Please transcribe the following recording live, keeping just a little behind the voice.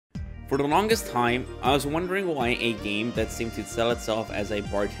For the longest time, I was wondering why a game that seemed to sell itself as a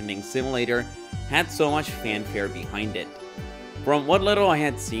bartending simulator had so much fanfare behind it. From what little I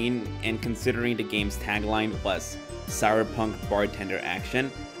had seen, and considering the game's tagline was cyberpunk bartender action,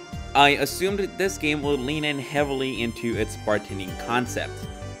 I assumed this game would lean in heavily into its bartending concept.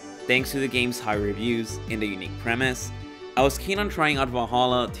 Thanks to the game's high reviews and the unique premise, I was keen on trying out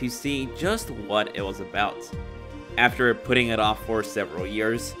Valhalla to see just what it was about. After putting it off for several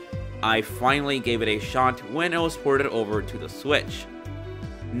years, I finally gave it a shot when it was ported over to the Switch.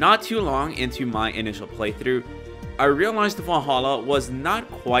 Not too long into my initial playthrough, I realized Valhalla was not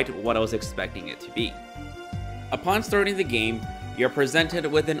quite what I was expecting it to be. Upon starting the game, you're presented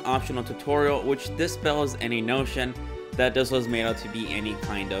with an optional tutorial which dispels any notion that this was made out to be any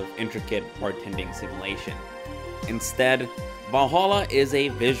kind of intricate bartending simulation. Instead, Valhalla is a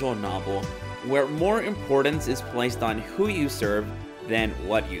visual novel where more importance is placed on who you serve than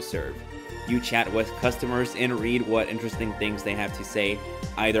what you serve. You chat with customers and read what interesting things they have to say,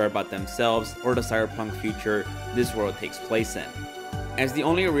 either about themselves or the cyberpunk future this world takes place in. As the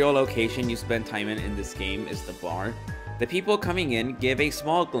only real location you spend time in this game is the bar, the people coming in give a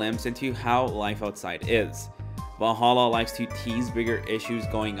small glimpse into how life outside is. Valhalla likes to tease bigger issues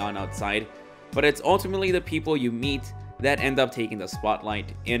going on outside, but it's ultimately the people you meet that end up taking the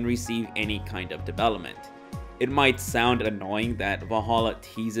spotlight and receive any kind of development. It might sound annoying that Valhalla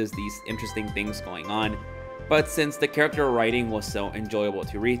teases these interesting things going on, but since the character writing was so enjoyable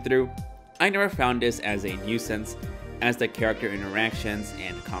to read through, I never found this as a nuisance, as the character interactions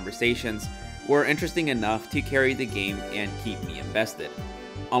and conversations were interesting enough to carry the game and keep me invested.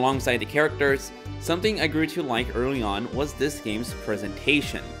 Alongside the characters, something I grew to like early on was this game's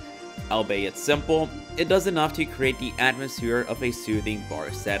presentation. Albeit simple, it does enough to create the atmosphere of a soothing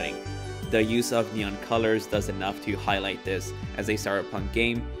bar setting. The use of neon colors does enough to highlight this as a cyberpunk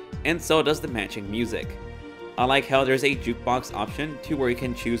game, and so does the matching music. I like how there's a jukebox option to where you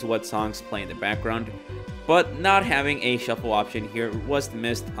can choose what songs play in the background, but not having a shuffle option here was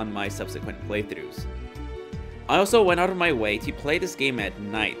missed on my subsequent playthroughs. I also went out of my way to play this game at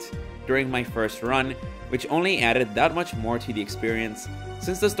night during my first run, which only added that much more to the experience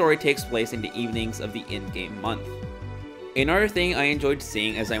since the story takes place in the evenings of the in-game month. Another thing I enjoyed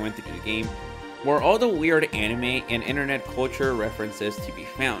seeing as I went through the game were all the weird anime and internet culture references to be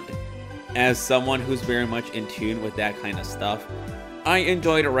found. As someone who's very much in tune with that kind of stuff, I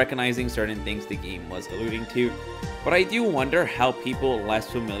enjoyed recognizing certain things the game was alluding to, but I do wonder how people less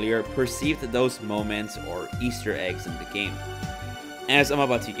familiar perceived those moments or Easter eggs in the game. As I'm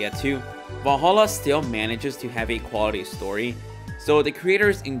about to get to, Valhalla still manages to have a quality story, so the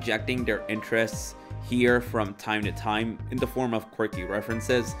creators injecting their interests here from time to time in the form of quirky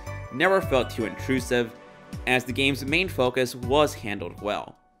references never felt too intrusive, as the game's main focus was handled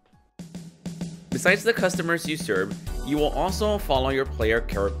well. Besides the customers you serve, you will also follow your player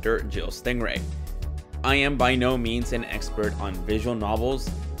character Jill Stingray. I am by no means an expert on visual novels,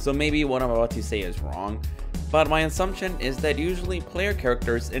 so maybe what I'm about to say is wrong, but my assumption is that usually player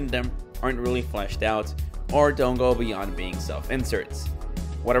characters in them aren't really fleshed out or don't go beyond being self-inserts.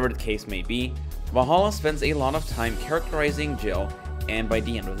 Whatever the case may be, Valhalla spends a lot of time characterizing Jill, and by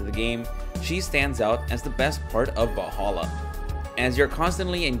the end of the game, she stands out as the best part of Valhalla. As you're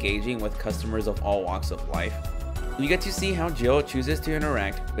constantly engaging with customers of all walks of life, you get to see how Jill chooses to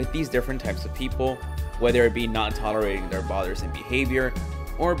interact with these different types of people, whether it be not tolerating their bothersome behavior,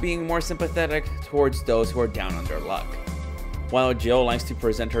 or being more sympathetic towards those who are down on their luck. While Jill likes to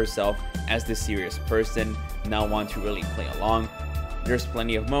present herself as the serious person, not one to really play along, there's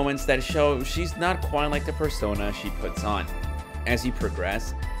plenty of moments that show she's not quite like the persona she puts on. As you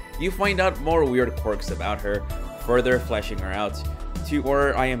progress, you find out more weird quirks about her, further fleshing her out, to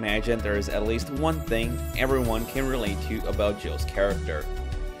where I imagine there's at least one thing everyone can relate to about Jill's character.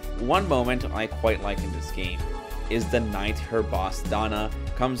 One moment I quite like in this game is the night her boss Donna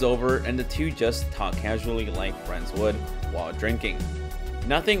comes over and the two just talk casually like friends would while drinking.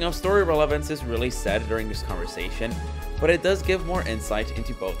 Nothing of story relevance is really said during this conversation, but it does give more insight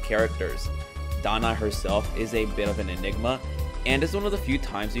into both characters. Donna herself is a bit of an enigma, and is one of the few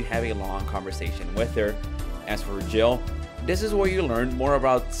times you have a long conversation with her. As for Jill, this is where you learn more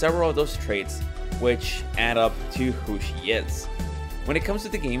about several of those traits which add up to who she is. When it comes to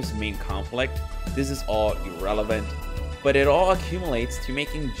the game's main conflict, this is all irrelevant, but it all accumulates to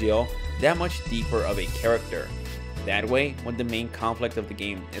making Jill that much deeper of a character. That way, when the main conflict of the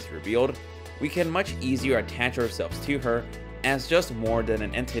game is revealed, we can much easier attach ourselves to her as just more than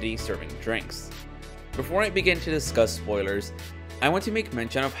an entity serving drinks. Before I begin to discuss spoilers, I want to make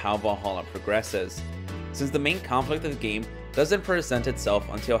mention of how Valhalla progresses. Since the main conflict of the game doesn't present itself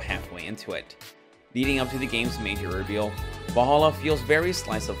until halfway into it. Leading up to the game's major reveal, Valhalla feels very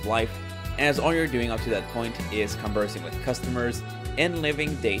slice of life, as all you're doing up to that point is conversing with customers and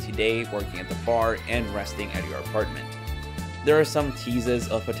living day to day, working at the bar and resting at your apartment. There are some teases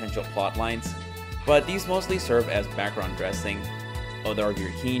of potential plot lines, but these mostly serve as background dressing. Although if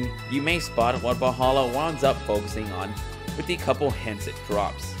you're keen, you may spot what Valhalla winds up focusing on with the couple hints it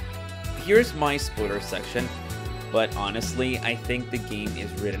drops. Here's my spoiler section, but honestly, I think the game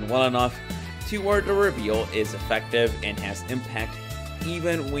is written well enough to where the reveal is effective and has impact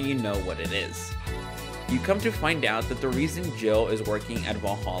even when you know what it is. You come to find out that the reason Jill is working at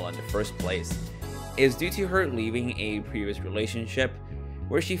Valhalla in the first place is due to her leaving a previous relationship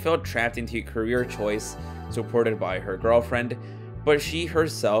where she felt trapped into a career choice supported by her girlfriend, but she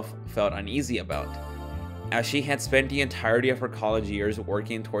herself felt uneasy about. As she had spent the entirety of her college years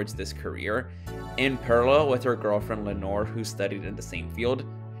working towards this career, in parallel with her girlfriend Lenore, who studied in the same field,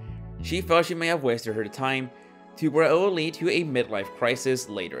 she felt she may have wasted her time to where it will lead to a midlife crisis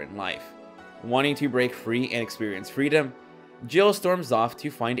later in life. Wanting to break free and experience freedom, Jill storms off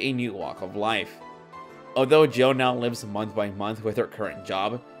to find a new walk of life. Although Jill now lives month by month with her current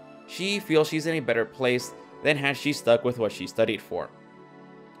job, she feels she's in a better place than had she stuck with what she studied for.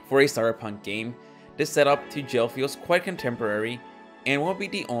 For a cyberpunk game, this setup to Jill feels quite contemporary and won't be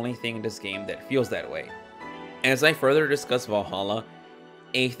the only thing in this game that feels that way. As I further discuss Valhalla,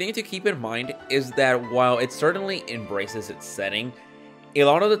 a thing to keep in mind is that while it certainly embraces its setting, a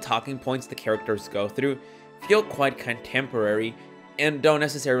lot of the talking points the characters go through feel quite contemporary and don't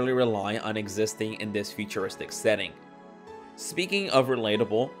necessarily rely on existing in this futuristic setting. Speaking of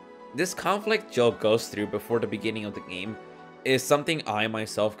relatable, this conflict Jill goes through before the beginning of the game is something I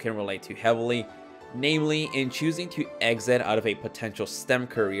myself can relate to heavily, namely in choosing to exit out of a potential STEM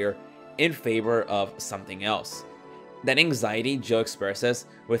career in favor of something else. That anxiety Jill expresses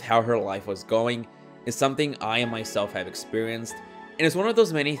with how her life was going is something I myself have experienced, and is one of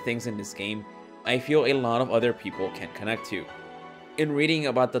those many things in this game I feel a lot of other people can connect to. In reading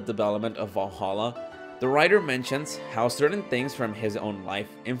about the development of Valhalla, the writer mentions how certain things from his own life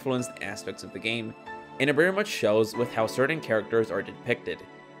influenced aspects of the game, and it very much shows with how certain characters are depicted,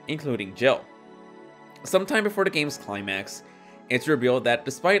 including Jill. Sometime before the game's climax, it's revealed that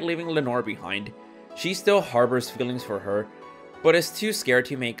despite leaving Lenore behind, she still harbors feelings for her, but is too scared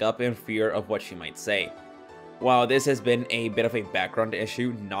to make up in fear of what she might say. While this has been a bit of a background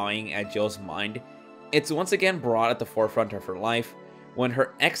issue gnawing at Jill's mind, it's once again brought at the forefront of her life when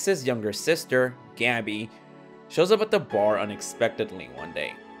her ex's younger sister, Gabby, shows up at the bar unexpectedly one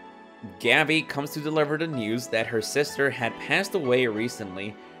day. Gabby comes to deliver the news that her sister had passed away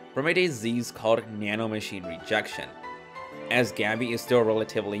recently from a disease called nanomachine rejection. As Gabby is still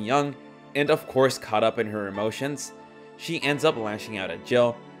relatively young, and of course caught up in her emotions, she ends up lashing out at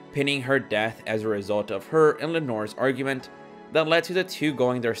Jill, pinning her death as a result of her and Lenore's argument that led to the two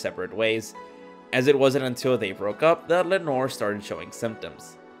going their separate ways, as it wasn't until they broke up that Lenore started showing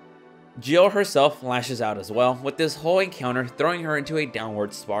symptoms. Jill herself lashes out as well, with this whole encounter throwing her into a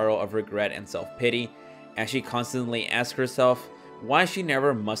downward spiral of regret and self-pity, as she constantly asks herself why she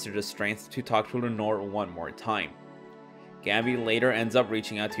never mustered the strength to talk to Lenore one more time. Gabby later ends up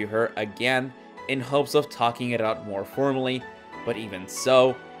reaching out to her again in hopes of talking it out more formally, but even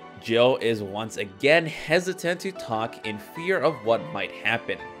so, Jill is once again hesitant to talk in fear of what might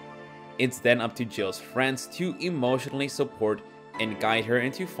happen. It's then up to Jill's friends to emotionally support and guide her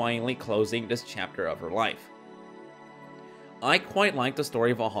into finally closing this chapter of her life. I quite like the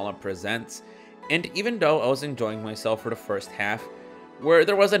story Valhalla presents, and even though I was enjoying myself for the first half, where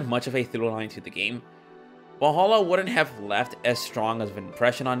there wasn't much of a through line to the game, Valhalla wouldn't have left as strong of an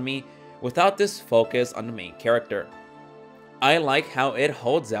impression on me without this focus on the main character. I like how it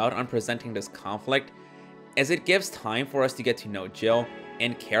holds out on presenting this conflict, as it gives time for us to get to know Jill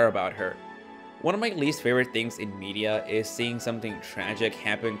and care about her. One of my least favorite things in media is seeing something tragic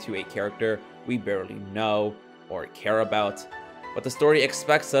happen to a character we barely know or care about, but the story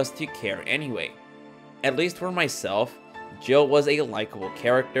expects us to care anyway. At least for myself, Jill was a likable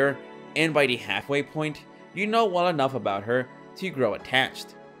character, and by the halfway point, you know well enough about her to grow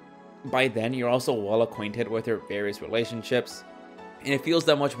attached. By then, you're also well acquainted with her various relationships, and it feels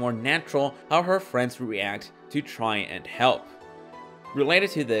that much more natural how her friends react to try and help. Related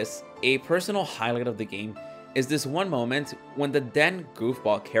to this, a personal highlight of the game is this one moment when the then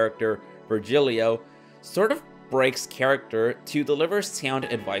goofball character, Virgilio, sort of breaks character to deliver sound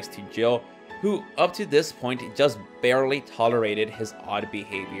advice to Jill, who up to this point just barely tolerated his odd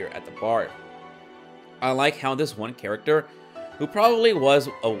behavior at the bar. I like how this one character, who probably was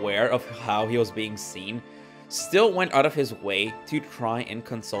aware of how he was being seen, still went out of his way to try and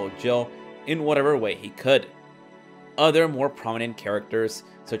console Jill in whatever way he could. Other more prominent characters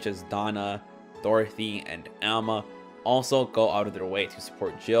such as Donna, Dorothy, and Alma also go out of their way to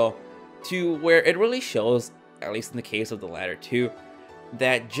support Jill, to where it really shows, at least in the case of the latter two,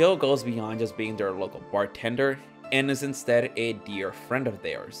 that Jill goes beyond just being their local bartender and is instead a dear friend of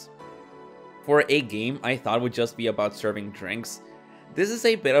theirs. For a game I thought would just be about serving drinks, this is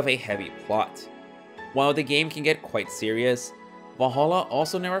a bit of a heavy plot. While the game can get quite serious, Valhalla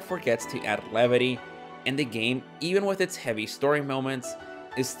also never forgets to add levity, and the game, even with its heavy story moments,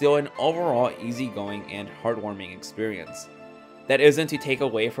 is still an overall easygoing and heartwarming experience. That isn't to take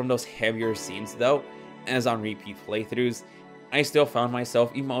away from those heavier scenes though, as on repeat playthroughs, I still found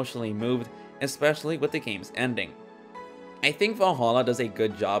myself emotionally moved, especially with the game's ending. I think Valhalla does a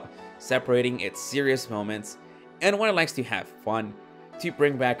good job separating its serious moments and when it likes to have fun, to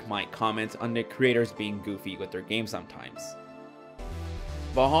bring back my comments on the creators being goofy with their game sometimes.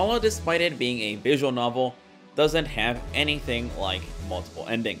 Valhalla, despite it being a visual novel, doesn't have anything like multiple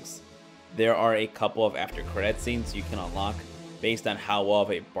endings. There are a couple of after credit scenes you can unlock based on how well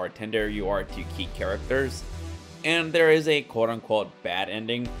of a bartender you are to key characters, and there is a quote-unquote bad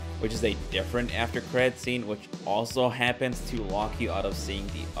ending, which is a different after credit scene which also happens to lock you out of seeing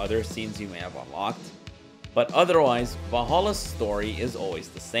the other scenes you may have unlocked. But otherwise, Valhalla's story is always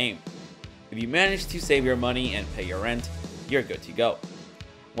the same. If you manage to save your money and pay your rent, you're good to go.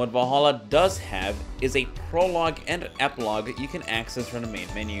 What Valhalla does have is a prologue and epilogue you can access from the main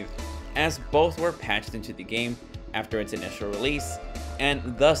menu, as both were patched into the game after its initial release,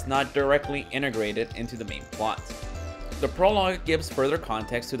 and thus not directly integrated into the main plot. The prologue gives further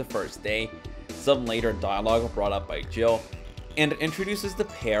context to the first day, some later dialogue brought up by Jill, and introduces the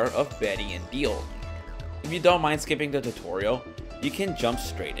pair of Betty and Deal. If you don't mind skipping the tutorial, you can jump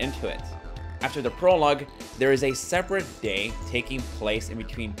straight into it. After the prologue, there is a separate day taking place in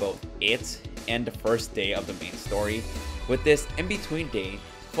between both it and the first day of the main story, with this in-between day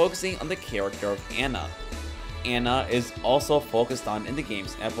focusing on the character of Anna. Anna is also focused on in the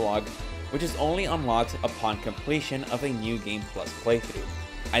game's epilogue, which is only unlocked upon completion of a New Game Plus playthrough.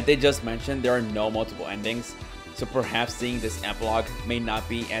 I did just mention there are no multiple endings, so perhaps seeing this epilogue may not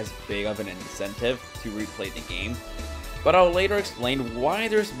be as big of an incentive to replay the game, but I'll later explain why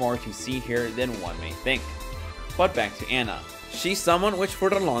there's more to see here than one may think. But back to Anna. She's someone which for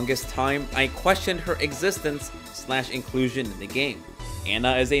the longest time I questioned her existence / inclusion in the game.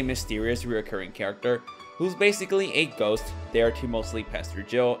 Anna is a mysterious recurring character who's basically a ghost there to mostly pester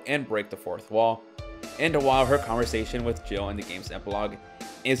Jill and break the fourth wall, and while her conversation with Jill in the game's epilogue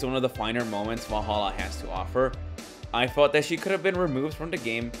is one of the finer moments Valhalla has to offer, I felt that she could have been removed from the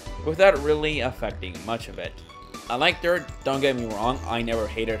game without really affecting much of it. I liked her, don't get me wrong, I never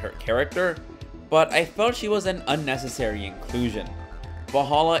hated her character, but I felt she was an unnecessary inclusion.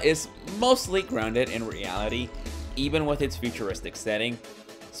 Valhalla is mostly grounded in reality, even with its futuristic setting,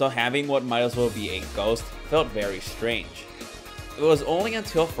 so having what might as well be a ghost felt very strange. It was only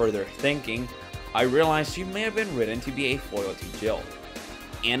until further thinking I realized she may have been written to be a foil to Jill.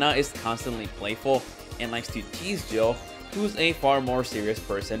 Anna is constantly playful and likes to tease Jill, who's a far more serious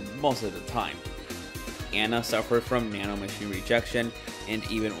person most of the time. Anna suffered from nanomachine rejection and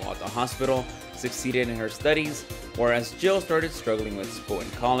even while at the hospital, succeeded in her studies, whereas Jill started struggling with school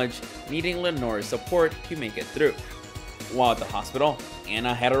and college, needing Lenore's support to make it through. While at the hospital,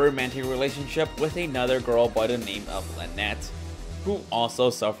 Anna had a romantic relationship with another girl by the name of Lynette, who also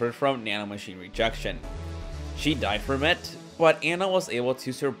suffered from nanomachine rejection. She died from it, but Anna was able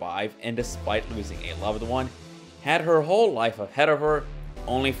to survive and despite losing a loved one, had her whole life ahead of her,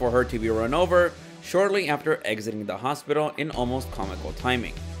 only for her to be run over shortly after exiting the hospital in almost comical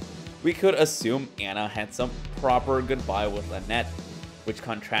timing. We could assume Anna had some proper goodbye with Lynette, which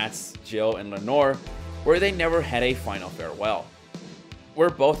contrasts Jill and Lenore, where they never had a final farewell. Where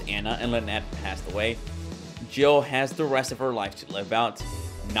both Anna and Lynette passed away, Jill has the rest of her life to live out,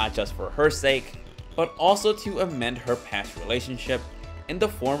 not just for her sake, but also to amend her past relationship in the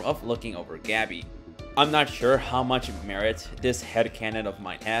form of looking over Gabby. I'm not sure how much merit this headcanon of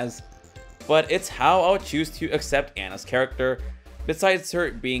mine has, but it's how I'll choose to accept Anna's character, besides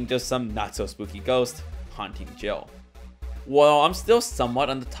her being just some not so spooky ghost haunting Jill. While I'm still somewhat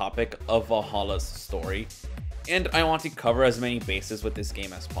on the topic of Valhalla's story, and I want to cover as many bases with this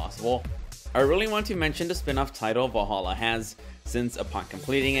game as possible, I really want to mention the spin-off title Valhalla has, since upon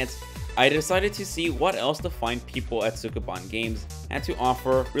completing it, I decided to see what else the fine people at Sukeban Games had to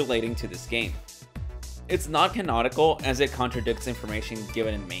offer relating to this game. It's not canonical as it contradicts information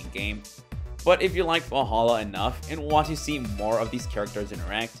given in main game, but if you like Valhalla enough and want to see more of these characters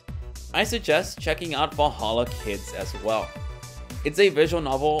interact, I suggest checking out Valhalla Kids as well. It's a visual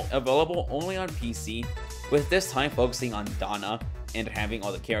novel available only on PC, with this time focusing on Donna and having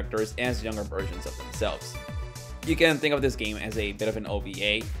all the characters as younger versions of themselves. You can think of this game as a bit of an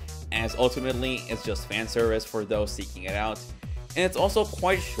OVA, as ultimately it's just fan service for those seeking it out, and it's also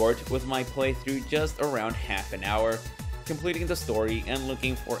quite short, with my playthrough just around half an hour, completing the story and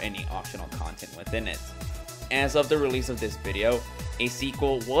looking for any optional content within it. As of the release of this video, a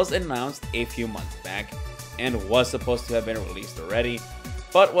sequel was announced a few months back and was supposed to have been released already,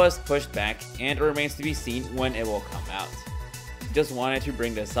 but was pushed back and remains to be seen when it will come out. Just wanted to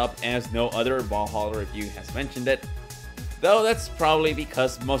bring this up as no other Valhalla review has mentioned it, though that's probably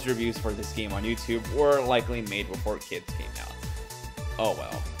because most reviews for this game on YouTube were likely made before Kids came out. Oh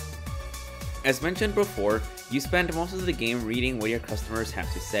well. As mentioned before, you spend most of the game reading what your customers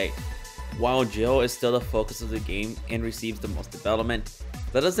have to say. While Jill is still the focus of the game and receives the most development,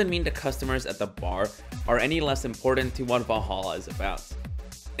 that doesn't mean the customers at the bar are any less important to what Valhalla is about.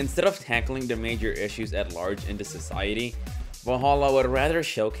 Instead of tackling the major issues at large in the society, Valhalla would rather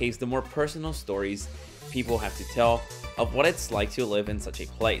showcase the more personal stories people have to tell of what it's like to live in such a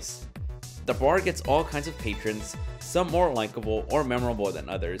place. The bar gets all kinds of patrons, some more likable or memorable than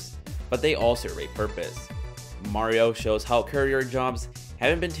others, but they all serve a purpose. Mario shows how courier jobs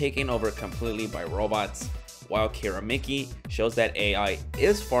haven't been taken over completely by robots, while Kira Mickey shows that AI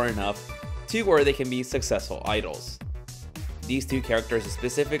is far enough to where they can be successful idols. These two characters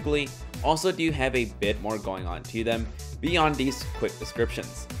specifically also do have a bit more going on to them beyond these quick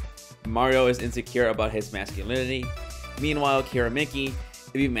descriptions. Mario is insecure about his masculinity, meanwhile Kira Mickey,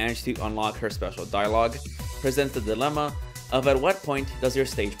 if you manage to unlock her special dialogue, presents the dilemma of at what point does your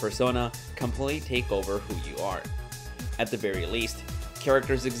stage persona completely take over who you are. At the very least,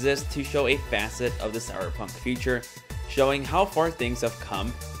 characters exist to show a facet of the cyberpunk future, showing how far things have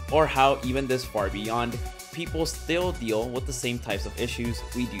come, or how even this far beyond, people still deal with the same types of issues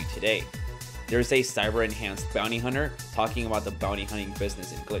we do today. There's a cyber-enhanced bounty hunter talking about the bounty hunting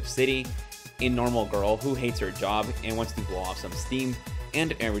business in Glitch City, a normal girl who hates her job and wants to blow off some steam,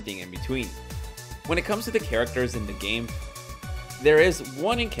 and everything in between. When it comes to the characters in the game, there is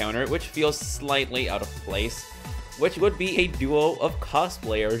one encounter which feels slightly out of place, which would be a duo of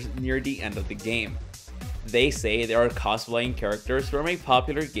cosplayers near the end of the game. They say they are cosplaying characters from a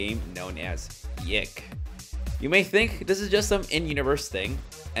popular game known as Yick. You may think this is just some in-universe thing,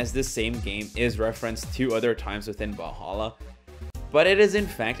 as this same game is referenced 2 other times within Valhalla, but it is in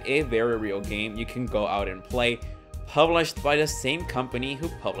fact a very real game you can go out and play, published by the same company who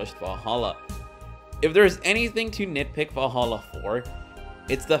published Valhalla. If there's anything to nitpick Valhalla for,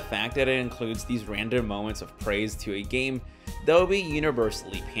 it's the fact that it includes these random moments of praise to a game that will be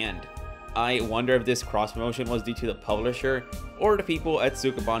universally panned. I wonder if this cross-promotion was due to the publisher or the people at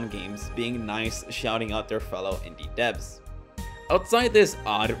Sukaban Games being nice, shouting out their fellow indie devs. Outside this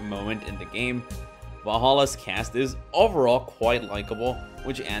odd moment in the game, Valhalla's cast is overall quite likable,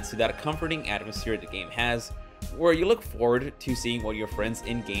 which adds to that comforting atmosphere the game has, where you look forward to seeing what your friends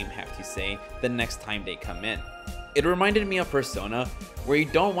in-game have to say the next time they come in. It reminded me of Persona, where you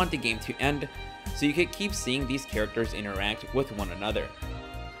don't want the game to end, so you could keep seeing these characters interact with one another.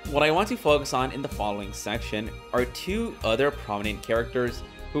 What I want to focus on in the following section are 2 other prominent characters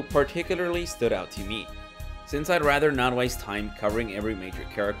who particularly stood out to me. Since I'd rather not waste time covering every major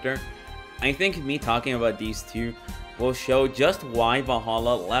character, I think me talking about these 2 will show just why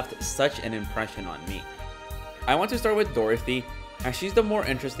Valhalla left such an impression on me. I want to start with Dorothy, as she's the more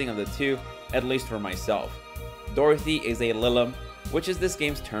interesting of the 2, at least for myself. Dorothy is a Lilim, which is this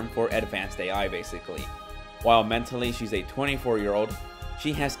game's term for advanced AI basically. While mentally she's a 24-year-old,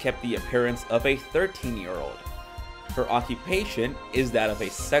 she has kept the appearance of a 13-year-old. Her occupation is that of a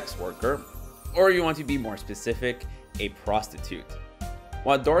sex worker, or you want to be more specific, a prostitute.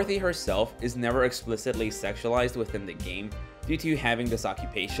 While Dorothy herself is never explicitly sexualized within the game due to having this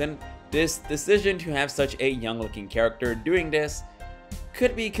occupation, this decision to have such a young-looking character doing this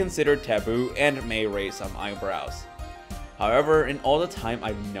could be considered taboo and may raise some eyebrows. However, in all the time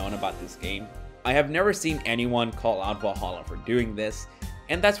I've known about this game, I have never seen anyone call out Valhalla for doing this,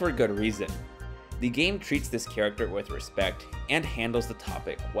 and that's for good reason. The game treats this character with respect and handles the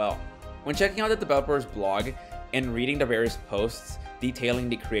topic well. When checking out the developer's blog and reading the various posts detailing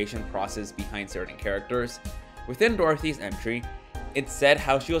the creation process behind certain characters, within Dorothy's entry, it said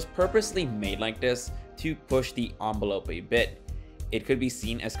how she was purposely made like this to push the envelope a bit. It could be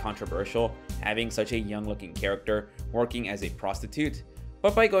seen as controversial having such a young-looking character working as a prostitute,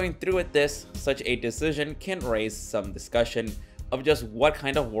 but by going through with this, such a decision can raise some discussion of just what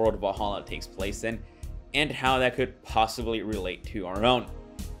kind of world Valhalla takes place in, and how that could possibly relate to our own.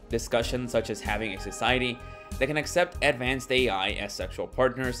 Discussions such as having a society that can accept advanced AI as sexual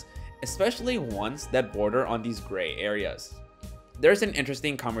partners, especially ones that border on these gray areas. There's an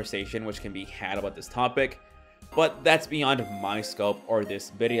interesting conversation which can be had about this topic, but that's beyond my scope or this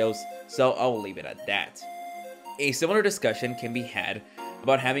video's, so I'll leave it at that. A similar discussion can be had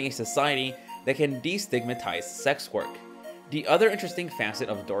about having a society that can destigmatize sex work. The other interesting facet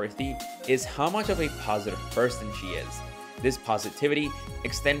of Dorothy is how much of a positive person she is, this positivity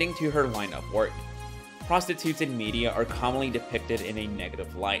extending to her line of work. Prostitutes in media are commonly depicted in a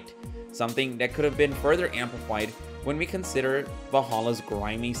negative light, something that could have been further amplified when we consider Valhalla's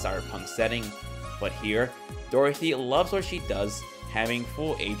grimy cyberpunk setting. But here, Dorothy loves what she does, having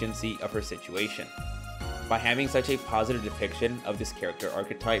full agency of her situation. By having such a positive depiction of this character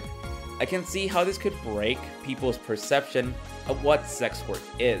archetype, I can see how this could break people's perception of what sex work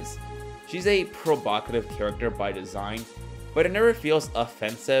is. She's a provocative character by design, but it never feels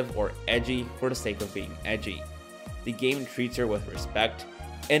offensive or edgy for the sake of being edgy. The game treats her with respect,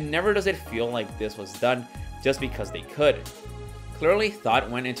 and never does it feel like this was done just because they could. Clearly thought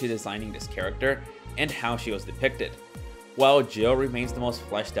went into designing this character and how she was depicted. While Jill remains the most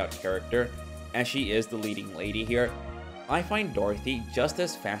fleshed out character, as she is the leading lady here, I find Dorothy just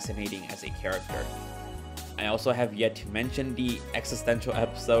as fascinating as a character. I also have yet to mention the existential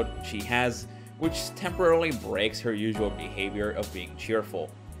episode she has, which temporarily breaks her usual behavior of being cheerful.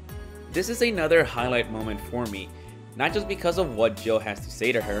 This is another highlight moment for me, not just because of what Jill has to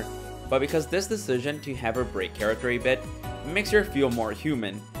say to her, but because this decision to have her break character a bit makes her feel more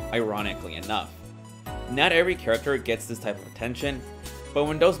human, ironically enough. Not every character gets this type of attention, but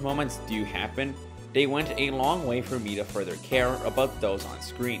when those moments do happen, they went a long way for me to further care about those on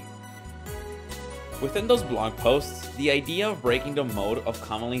screen. Within those blog posts, the idea of breaking the mold of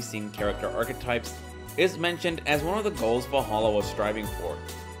commonly seen character archetypes is mentioned as one of the goals Valhalla was striving for.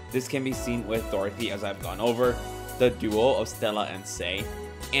 This can be seen with Dorothy, as I've gone over, the duo of Stella and Say,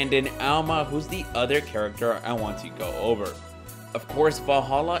 and in Alma, who's the other character I want to go over. Of course,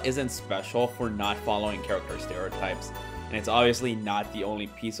 Valhalla isn't special for not following character stereotypes, and it's obviously not the only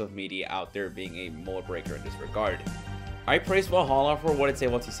piece of media out there being a mold breaker in this regard. I praise Valhalla for what it's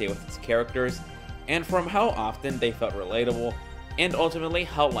able to say with its characters, and from how often they felt relatable, and ultimately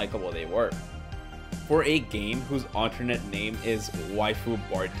how likable they were. For a game whose alternate name is Waifu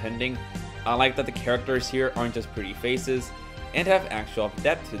Bartending, I like that the characters here aren't just pretty faces, and have actual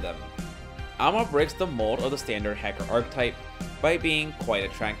depth to them. Alma breaks the mold of the standard hacker archetype by being quite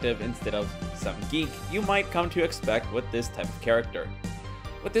attractive instead of some geek you might come to expect with this type of character.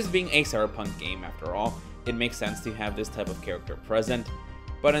 With this being a cyberpunk game after all, it makes sense to have this type of character present,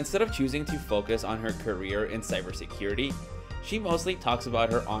 but instead of choosing to focus on her career in cybersecurity, she mostly talks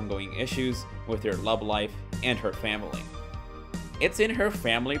about her ongoing issues with her love life and her family. It's in her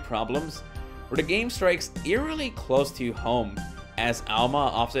family problems where the game strikes eerily close to home, as Alma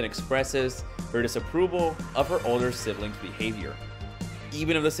often expresses her disapproval of her older siblings' behavior.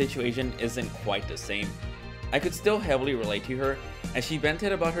 Even if the situation isn't quite the same, I could still heavily relate to her as she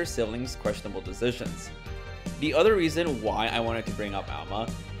vented about her siblings' questionable decisions. The other reason why I wanted to bring up Alma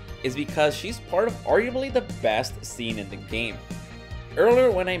is because she's part of arguably the best scene in the game.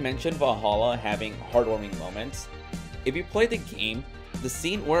 Earlier when I mentioned Valhalla having heartwarming moments, if you played the game, the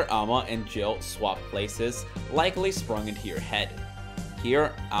scene where Alma and Jill swap places likely sprung into your head.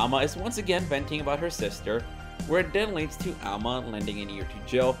 Here, Alma is once again venting about her sister, where it then leads to Alma lending an ear to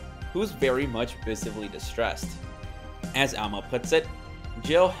Jill, who's very much visibly distressed. As Alma puts it,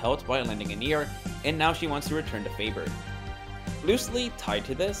 Jill helped by lending an ear, and now she wants to return the favor. Loosely tied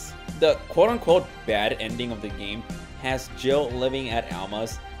to this, the quote-unquote bad ending of the game has Jill living at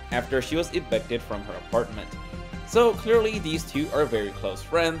Alma's after she was evicted from her apartment. So clearly these two are very close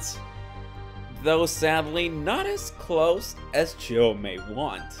friends, though sadly not as close as Jill may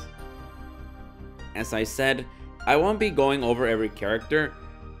want. As I said, I won't be going over every character,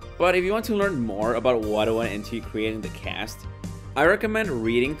 but if you want to learn more about what went into creating the cast, I recommend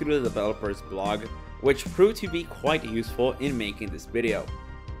reading through the developer's blog, which proved to be quite useful in making this video.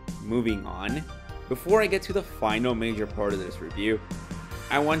 Moving on, before I get to the final major part of this review,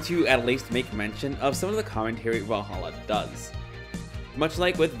 I want to at least make mention of some of the commentary Valhalla does. Much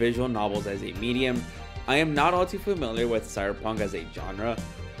like with visual novels as a medium, I am not all too familiar with cyberpunk as a genre,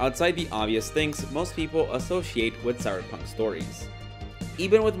 outside the obvious things most people associate with cyberpunk stories.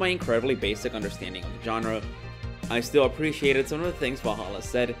 Even with my incredibly basic understanding of the genre, I still appreciated some of the things Valhalla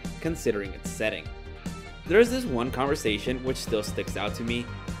said, considering its setting. There is this one conversation which still sticks out to me,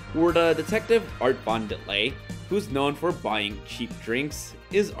 where the detective Art Von Delay, who's known for buying cheap drinks,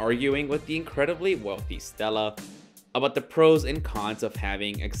 is arguing with the incredibly wealthy Stella, about the pros and cons of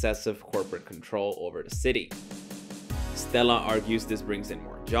having excessive corporate control over the city. Stella argues this brings in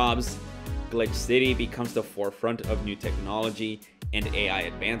more jobs, Glitch City becomes the forefront of new technology and AI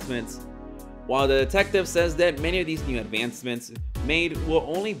advancements, while the detective says that many of these new advancements made will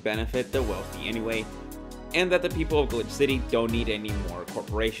only benefit the wealthy anyway, and that the people of Glitch City don't need any more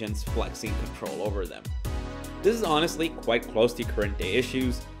corporations flexing control over them. This is honestly quite close to current day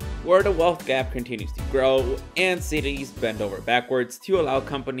issues, where the wealth gap continues to grow and cities bend over backwards to allow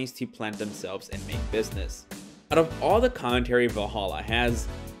companies to plant themselves and make business. Out of all the commentary Valhalla has,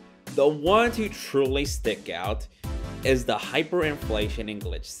 the one to truly stick out is the hyperinflation in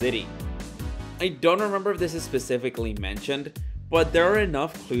Glitch City. I don't remember if this is specifically mentioned, but there are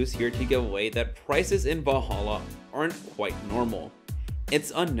enough clues here to give away that prices in Valhalla aren't quite normal.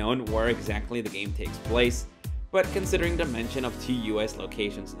 It's unknown where exactly the game takes place, but considering the mention of 2 US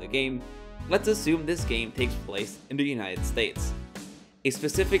locations in the game, let's assume this game takes place in the United States. A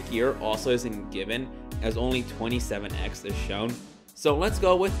specific year also isn't given, as only 27x is shown, so let's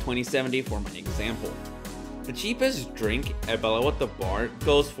go with 2070 for my example. The cheapest drink at Below at the Bar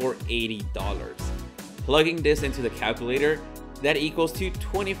goes for $80. Plugging this into the calculator, that equals to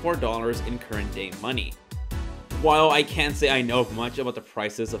 $24 in current day money. While I can't say I know much about the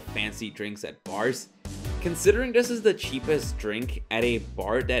prices of fancy drinks at bars, considering this is the cheapest drink at a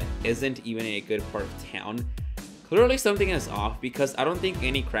bar that isn't even in a good part of town, clearly something is off because I don't think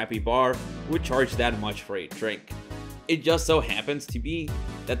any crappy bar would charge that much for a drink. It just so happens to be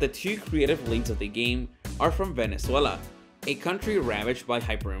that the 2 creative leads of the game are from Venezuela, a country ravaged by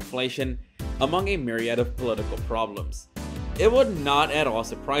hyperinflation among a myriad of political problems. It would not at all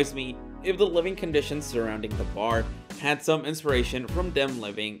surprise me if the living conditions surrounding the bar had some inspiration from them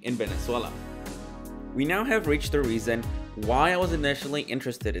living in Venezuela. We now have reached the reason why I was initially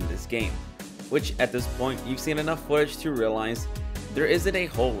interested in this game, which at this point you've seen enough footage to realize there isn't a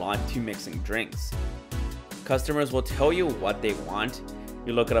whole lot to mixing drinks. Customers will tell you what they want,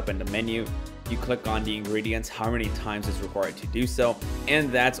 you look it up in the menu, you click on the ingredients how many times is required to do so,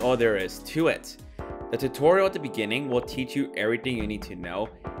 and that's all there is to it. The tutorial at the beginning will teach you everything you need to know,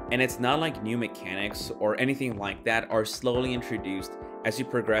 and it's not like new mechanics or anything like that are slowly introduced as you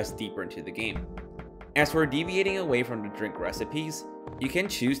progress deeper into the game. As for deviating away from the drink recipes, you can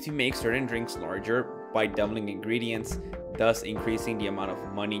choose to make certain drinks larger by doubling ingredients, thus increasing the amount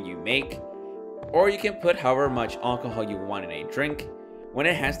of money you make, or you can put however much alcohol you want in a drink when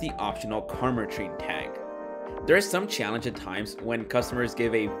it has the optional karma train tag. There is some challenge at times when customers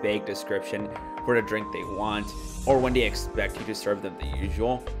give a vague description for the drink they want, or when they expect you to serve them the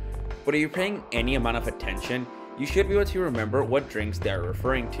usual, but if you're paying any amount of attention, you should be able to remember what drinks they are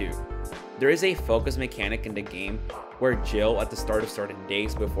referring to. There is a focus mechanic in the game where Jill, at the start of certain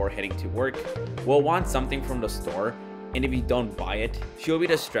days before heading to work, will want something from the store, and if you don't buy it, she'll be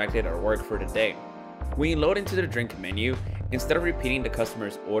distracted at work for the day. When you load into the drink menu, instead of repeating the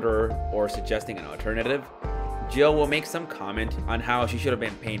customer's order or suggesting an alternative, Jill will make some comment on how she should have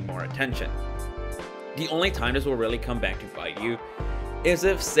been paying more attention. The only time this will really come back to bite you is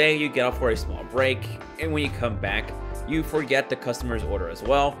if, say, you get off for a small break, and when you come back, you forget the customer's order as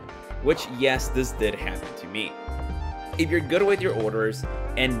well, which yes, this did happen to me. If you're good with your orders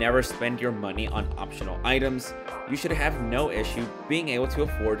and never spend your money on optional items, you should have no issue being able to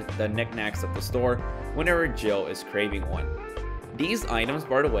afford the knickknacks of the store whenever Jill is craving one. These items,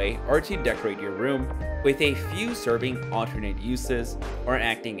 by the way, are to decorate your room, with a few serving alternate uses or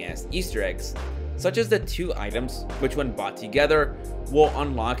acting as Easter eggs, such as the 2 items which when bought together will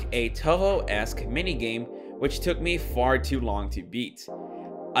unlock a Toho-esque minigame which took me far too long to beat.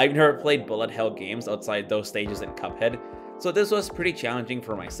 I've never played bullet hell games outside those stages in Cuphead, so this was pretty challenging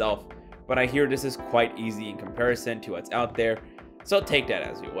for myself, but I hear this is quite easy in comparison to what's out there, so take that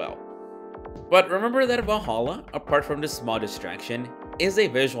as you will. But remember that Valhalla, apart from this small distraction, is a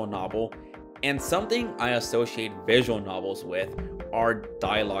visual novel, and something I associate visual novels with are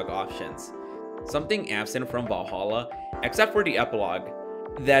dialogue options. Something absent from Valhalla, except for the epilogue.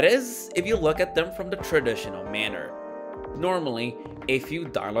 That is, if you look at them from the traditional manner. Normally, a few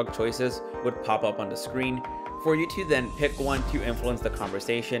dialogue choices would pop up on the screen for you to then pick one to influence the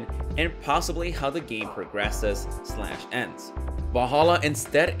conversation and possibly how the game progresses/ends. Valhalla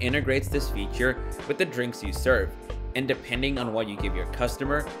instead integrates this feature with the drinks you serve, and depending on what you give your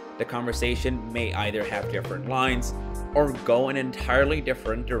customer, the conversation may either have different lines or go in an entirely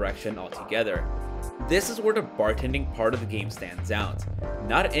different direction altogether. This is where the bartending part of the game stands out,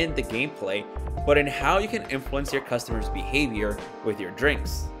 not in the gameplay, but in how you can influence your customer's behavior with your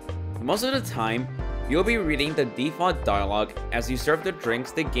drinks. Most of the time, you'll be reading the default dialogue as you serve the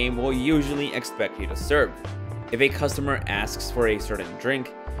drinks the game will usually expect you to serve. If a customer asks for a certain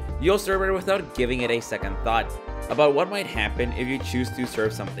drink, you'll serve it without giving it a second thought about what might happen if you choose to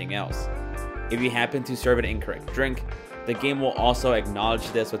serve something else. If you happen to serve an incorrect drink, the game will also acknowledge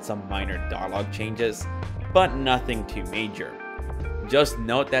this with some minor dialogue changes, but nothing too major. Just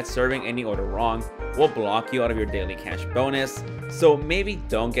note that serving any order wrong will block you out of your daily cash bonus, so maybe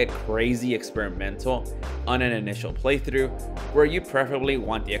don't get crazy experimental on an initial playthrough where you preferably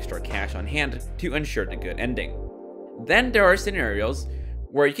want the extra cash on hand to ensure the good ending. Then there are scenarios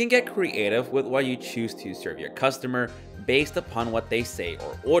where you can get creative with what you choose to serve your customer based upon what they say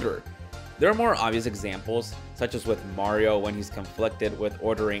or order. There are more obvious examples, such as with Mario when he's conflicted with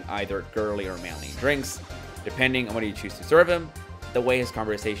ordering either girly or manly drinks. Depending on what you choose to serve him, the way his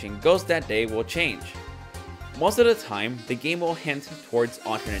conversation goes that day will change. Most of the time, the game will hint towards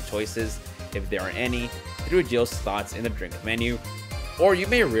alternate choices, if there are any, through Jill's thoughts in the drink menu, or you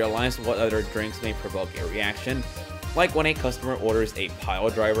may realize what other drinks may provoke a reaction, like when a customer orders a pile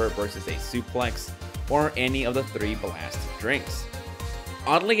driver versus a suplex, or any of the 3 blast drinks.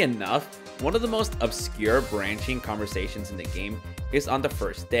 Oddly enough, one of the most obscure branching conversations in the game is on the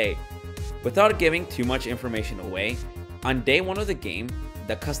first day. Without giving too much information away, on day 1 of the game,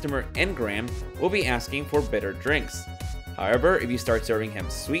 the customer Engram will be asking for bitter drinks. However, if you start serving him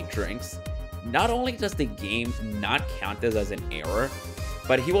sweet drinks, not only does the game not count this as an error,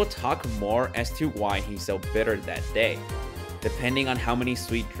 but he will talk more as to why he's so bitter that day. Depending on how many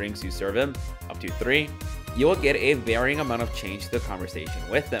sweet drinks you serve him, up to 3, you will get a varying amount of change to the conversation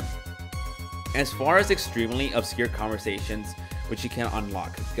with them. As far as extremely obscure conversations which you can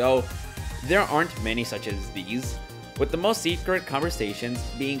unlock go, there aren't many such as these, with the most secret conversations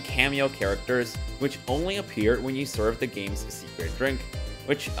being cameo characters which only appear when you serve the game's secret drink,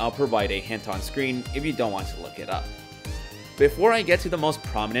 which I'll provide a hint on screen if you don't want to look it up. Before I get to the most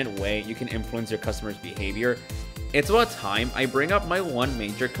prominent way you can influence your customer's behavior, it's about time I bring up my one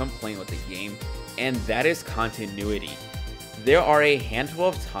major complaint with the game, and that is continuity. There are a handful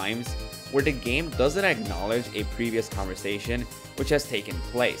of times where the game doesn't acknowledge a previous conversation which has taken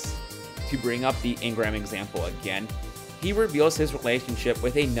place. To bring up the Ingram example again, he reveals his relationship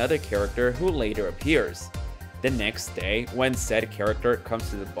with another character who later appears. The next day, when said character comes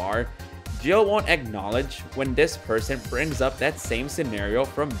to the bar, Jill won't acknowledge when this person brings up that same scenario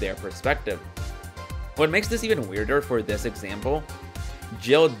from their perspective. What makes this even weirder for this example,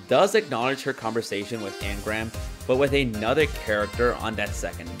 Jill does acknowledge her conversation with Ingram, but with another character on that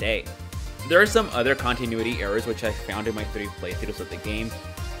second day. There are some other continuity errors which I found in my 3 playthroughs of the game,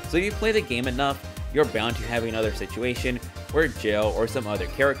 so if you play the game enough, you're bound to have another situation where Jill or some other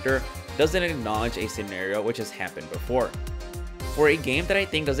character doesn't acknowledge a scenario which has happened before. For a game that I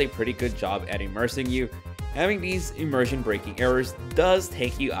think does a pretty good job at immersing you, having these immersion breaking errors does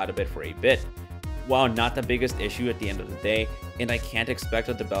take you out of it for a bit. While not the biggest issue at the end of the day, and I can't expect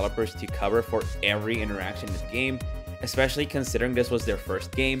the developers to cover for every interaction in the game, especially considering this was their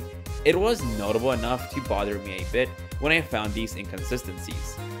first game, it was notable enough to bother me a bit when I found these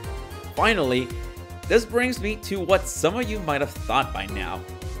inconsistencies. Finally, this brings me to what some of you might have thought by now.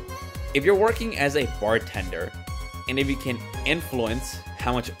 If you're working as a bartender, and if you can influence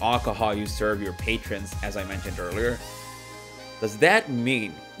how much alcohol you serve your patrons, as I mentioned earlier, does that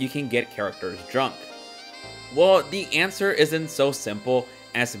mean you can get characters drunk? Well, the answer isn't so simple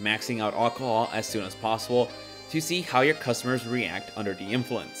as maxing out alcohol as soon as possible to see how your customers react under the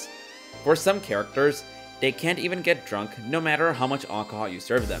influence. For some characters, they can't even get drunk no matter how much alcohol you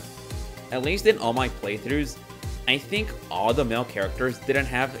serve them. At least in all my playthroughs, I think all the male characters didn't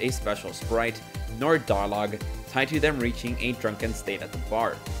have a special sprite nor dialogue tied to them reaching a drunken state at the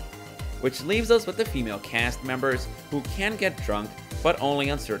bar. Which leaves us with the female cast members who can get drunk but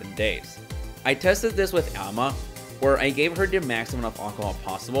only on certain days. I tested this with Alma, where I gave her the maximum of alcohol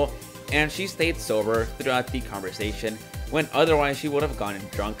possible and she stayed sober throughout the conversation when otherwise she would have gotten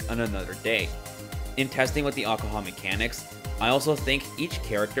drunk on another day. In testing with the alcohol mechanics, I also think each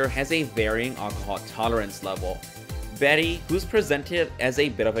character has a varying alcohol tolerance level. Betty, who's presented as a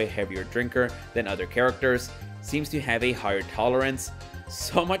bit of a heavier drinker than other characters, seems to have a higher tolerance,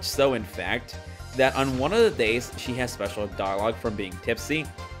 so much so in fact, that on one of the days she has special dialogue from being tipsy,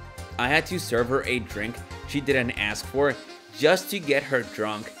 I had to serve her a drink she didn't ask for just to get her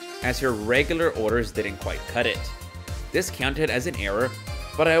drunk, as her regular orders didn't quite cut it. This counted as an error,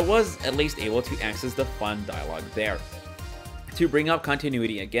 but I was at least able to access the fun dialogue there. To bring up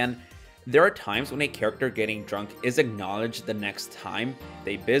continuity again, there are times when a character getting drunk is acknowledged the next time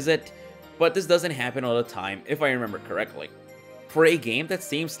they visit, but this doesn't happen all the time if I remember correctly. For a game that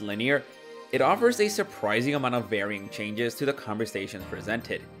seems linear, it offers a surprising amount of varying changes to the conversations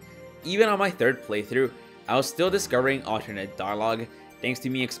presented. Even on my 3rd playthrough, I was still discovering alternate dialogue thanks to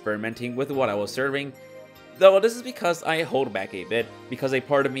me experimenting with what I was serving, though this is because I hold back a bit because a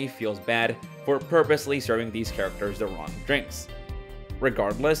part of me feels bad for purposely serving these characters the wrong drinks.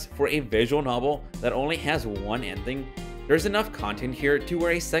 Regardless, for a visual novel that only has one ending, there's enough content here to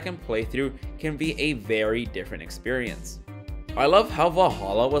where a second playthrough can be a very different experience. I love how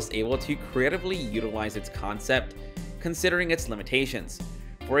Valhalla was able to creatively utilize its concept, considering its limitations.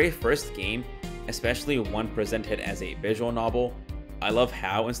 For a first game, especially one presented as a visual novel, I love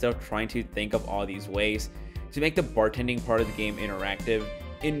how instead of trying to think of all these ways to make the bartending part of the game interactive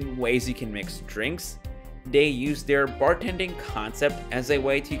in ways you can mix drinks, they use their bartending concept as a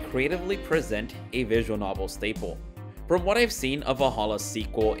way to creatively present a visual novel staple. From what I've seen of Valhalla's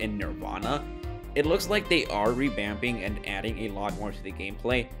sequel in Nirvana, it looks like they are revamping and adding a lot more to the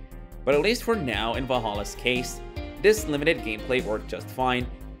gameplay, but at least for now in Valhalla's case, this limited gameplay worked just fine,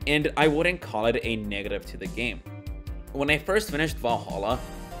 and I wouldn't call it a negative to the game. When I first finished Valhalla,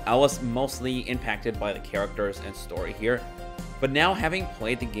 I was mostly impacted by the characters and story here, but now having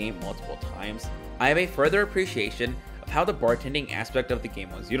played the game multiple times, I have a further appreciation of how the bartending aspect of the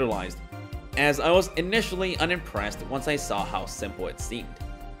game was utilized, as I was initially unimpressed once I saw how simple it seemed.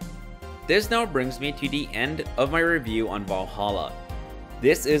 This now brings me to the end of my review on Valhalla.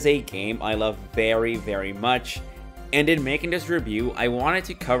 This is a game I love very much, and in making this review, I wanted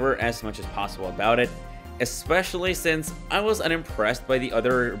to cover as much as possible about it, especially since I was unimpressed by the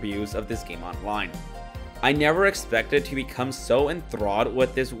other reviews of this game online. I never expected to become so enthralled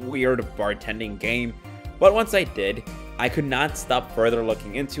with this weird bartending game, but once I did, I could not stop further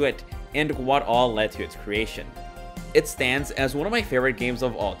looking into it and what all led to its creation. It stands as one of my favorite games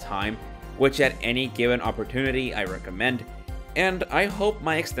of all time, which at any given opportunity I recommend, and I hope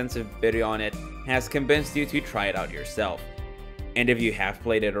my extensive video on it has convinced you to try it out yourself. And if you have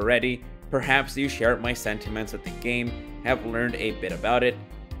played it already, perhaps you share my sentiments with the game, have learned a bit about it,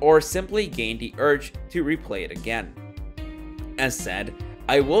 or simply gained the urge to replay it again. As said,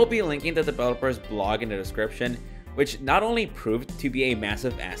 I will be linking the developer's blog in the description, which not only proved to be a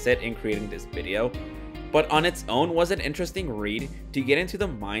massive asset in creating this video, but on its own was an interesting read to get into the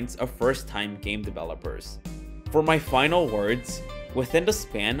minds of first-time game developers. For my final words, within the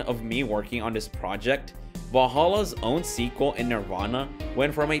span of me working on this project, Valhalla's own sequel in Nirvana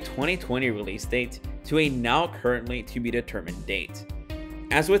went from a 2020 release date to a now currently to be determined date.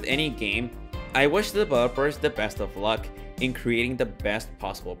 As with any game, I wish the developers the best of luck in creating the best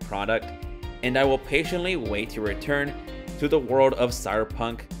possible product, and I will patiently wait to return to the world of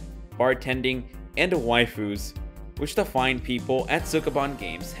cyberpunk, bartending, and waifus, which the fine people at Sukaban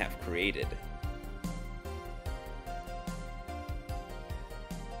Games have created.